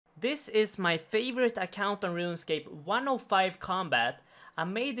This is my favorite account on RuneScape 105 Combat. I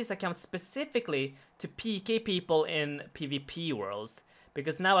made this account specifically to PK people in PvP worlds,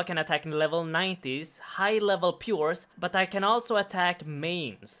 because now I can attack level 90s, high level pures, but I can also attack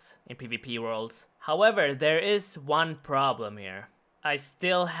mains in PvP worlds. However, there is one problem here. I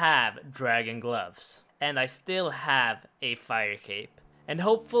still have dragon gloves, and I still have a fire cape. And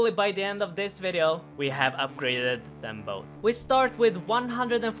hopefully by the end of this video, we have upgraded them both. We start with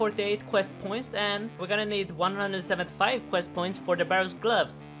 148 quest points, and we're gonna need 175 quest points for the Barrow's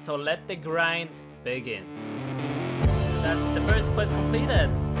gloves. So let the grind begin. That's the first quest completed.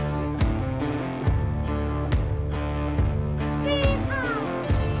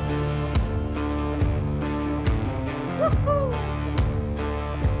 Woohoo!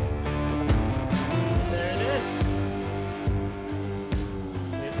 There it is.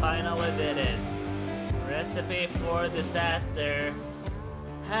 We finally did it. Recipe for disaster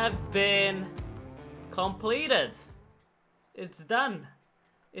have been completed. It's done.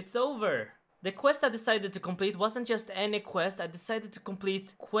 It's over. The quest I decided to complete wasn't just any quest. I decided to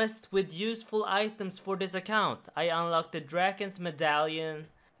complete quests with useful items for this account. I unlocked the Draken's Medallion,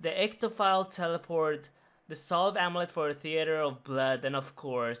 the Ectophile Teleport, the Solve Amulet for a Theater of Blood, and of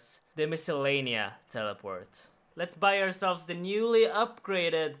course, the Miscellanea Teleport. Let's buy ourselves the newly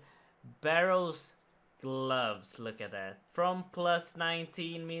upgraded Barrow's gloves. Look at that. From plus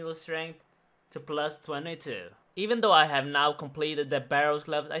 19 melee strength to plus 22. Even though I have now completed the Barrow's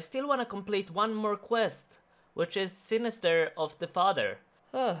gloves, I still want to complete one more quest, which is Sinister of the Father.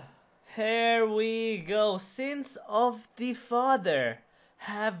 Here we go. Sins of the Father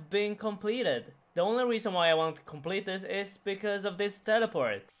have been completed. The only reason why I want to complete this is because of this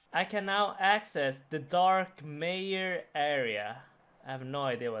teleport. I can now access the Dark Mayor area. I have no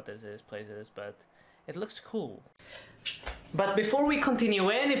idea what this place is, but it looks cool. But before we continue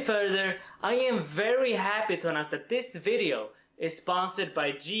any further, I am very happy to announce that this video is sponsored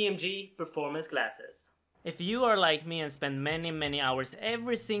by GMG Performance Glasses. If you are like me and spend many hours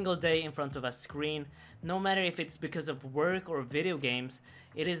every single day in front of a screen, no matter if it's because of work or video games,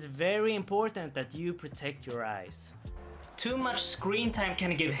 it is very important that you protect your eyes. Too much screen time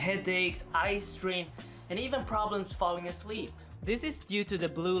can give headaches, eye strain, and even problems falling asleep. This is due to the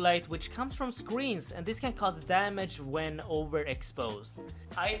blue light which comes from screens, and this can cause damage when overexposed.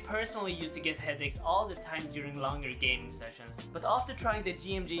 I personally used to get headaches all the time during longer gaming sessions, but after trying the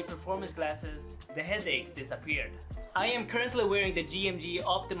GMG Performance Glasses, the headaches disappeared. I am currently wearing the GMG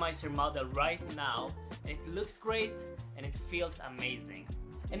Optimizer model right now. It looks great and it feels amazing.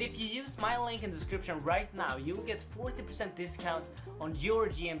 And if you use my link in the description right now, you will get 40% discount on your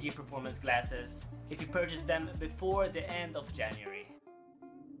GMG Performance Glasses if you purchase them before the end of January.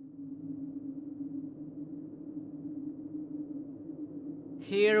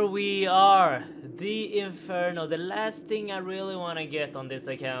 Here we are, the Inferno, the last thing I really want to get on this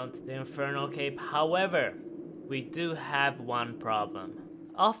account, the Infernal Cape. However, we do have one problem.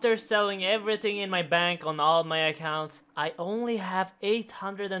 After selling everything in my bank on all my accounts, I only have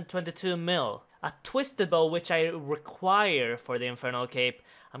 822 mil. A Twisted Bow, which I require for the Infernal Cape,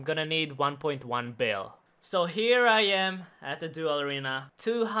 I'm gonna need 1.1 bill. So here I am at the Duel Arena,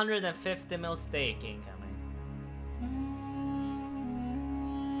 250 mil stake incoming.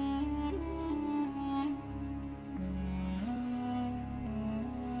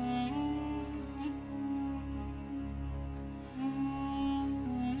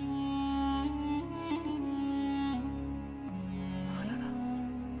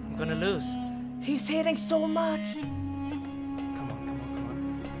 I'm gonna lose. He's hitting so much! Come on.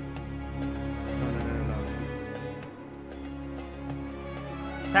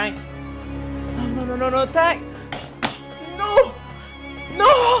 No. Tank! No, tank! No!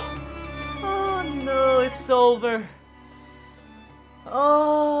 Oh no, it's over.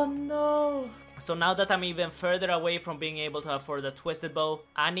 Oh no. So now that I'm even further away from being able to afford a Twisted Bow,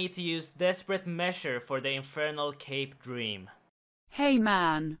 I need to use Desperate Measure for the Infernal Cape Dream. Hey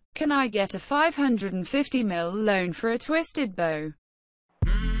man, can I get a 550 mil loan for a Twisted Bow?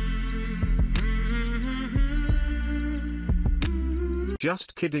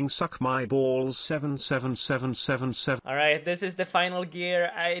 Just kidding, suck my balls 77777. Alright, this is the final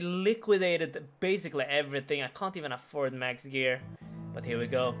gear. I liquidated basically everything. I can't even afford max gear. But here we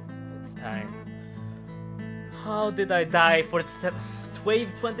go. It's time. How did I die for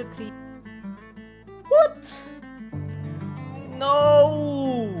wave 23? What?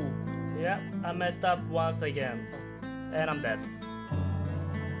 No! Yeah, I messed up once again. And I'm dead.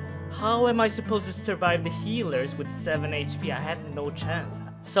 How am I supposed to survive the healers with 7 HP? I had no chance.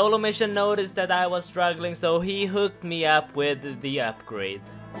 Solo Mission noticed that I was struggling, so he hooked me up with the upgrade.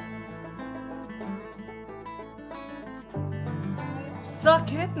 Suck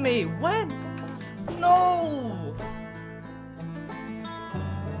hit me! When? No!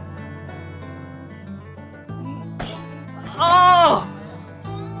 Oh!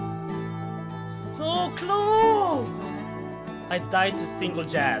 So close! I died to single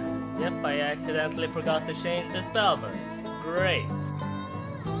jab. Yep, I accidentally forgot to change the spellbook. Great.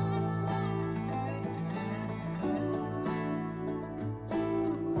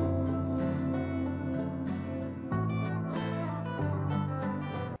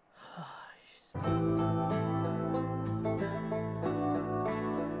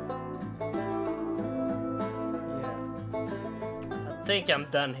 I think I'm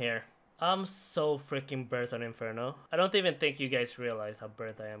done here. I'm so freaking burnt on Inferno. I don't even think you guys realize how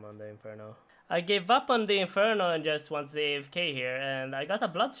burnt I am on the Inferno. I gave up on the Inferno and just wants the AFK here, and I got a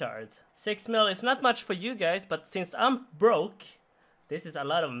blood shard. 6 mil is not much for you guys, but since I'm broke, this is a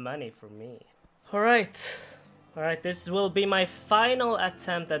lot of money for me. Alright, this will be my final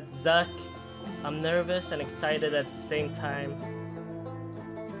attempt at Zuck. I'm nervous and excited at the same time.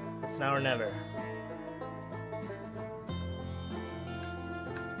 It's now or never.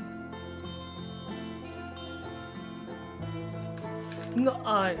 No, oh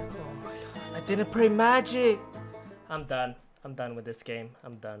my god, I didn't pray magic. I'm done with this game.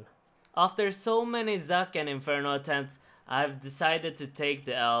 I'm done. After so many Zuck and Inferno attempts, I've decided to take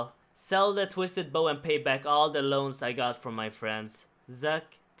the L, sell the Twisted Bow and pay back all the loans I got from my friends. Zuck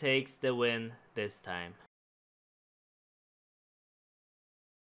takes the win this time.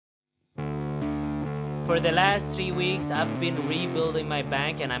 For the last 3 weeks, I've been rebuilding my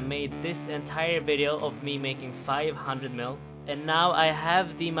bank and I made this entire video of me making 500 mil. And now I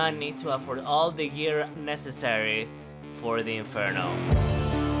have the money to afford all the gear necessary for the Inferno.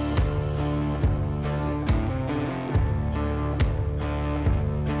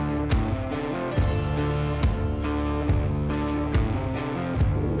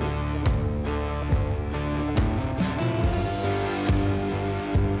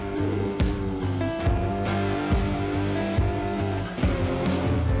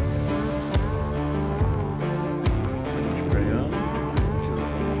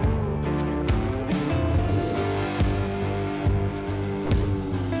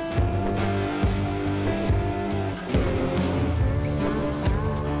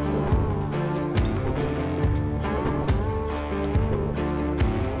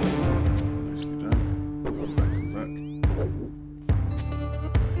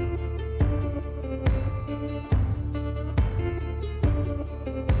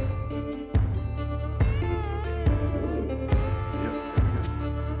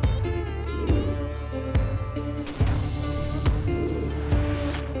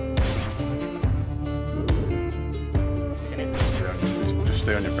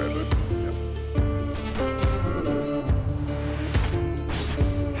 Stay on your prayer book. Yep.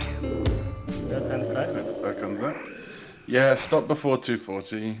 Back on that. Yeah, stop before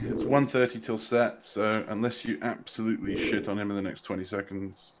 240. It's 130 till set, so unless you absolutely shit on him in the next 20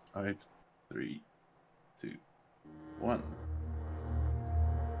 seconds, 3, 2, 1.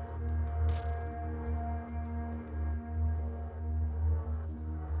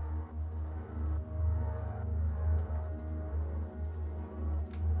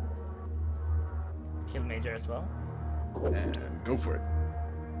 Kill Major as well. And go for it.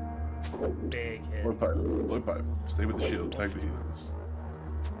 Big hit. Blow pipe. Blow pipe. Stay with the shield. Tag the healers.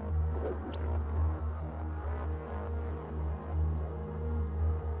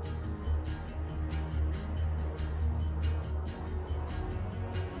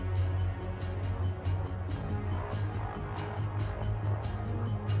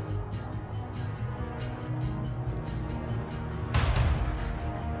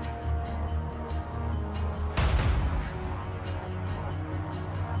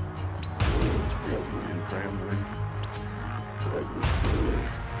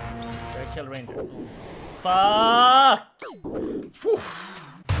 Kill Ranger. Fuck!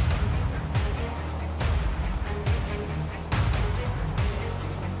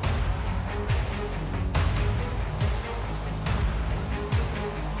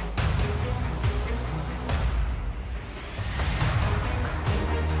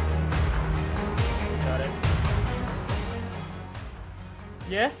 Got it.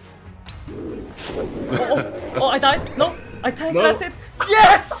 Yes? Oh, I died? No! I tank blasted!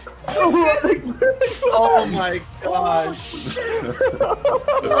 Yes! Oh my gosh! Oh shit!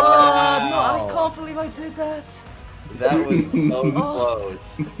 Oh no, I can't believe I did that! That was so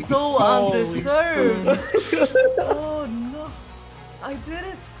close. So undeserved! Oh no! I did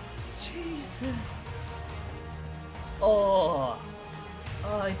it! Jesus! Oh!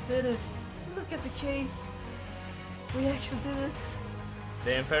 Oh, I did it. Look at the cape. We actually did it.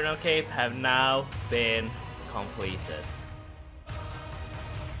 The Inferno Cape have now been completed.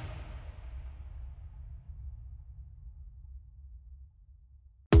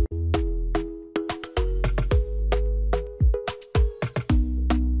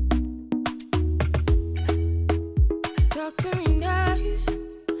 Talk to me nice,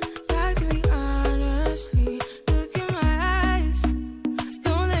 talk to me honestly. Look in my eyes,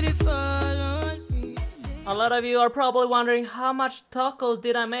 don't let it fall on me. A lot of you are probably wondering how much tackle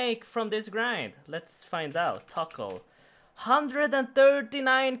did I make from this grind. Let's find out. Tackle.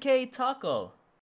 139k tackle.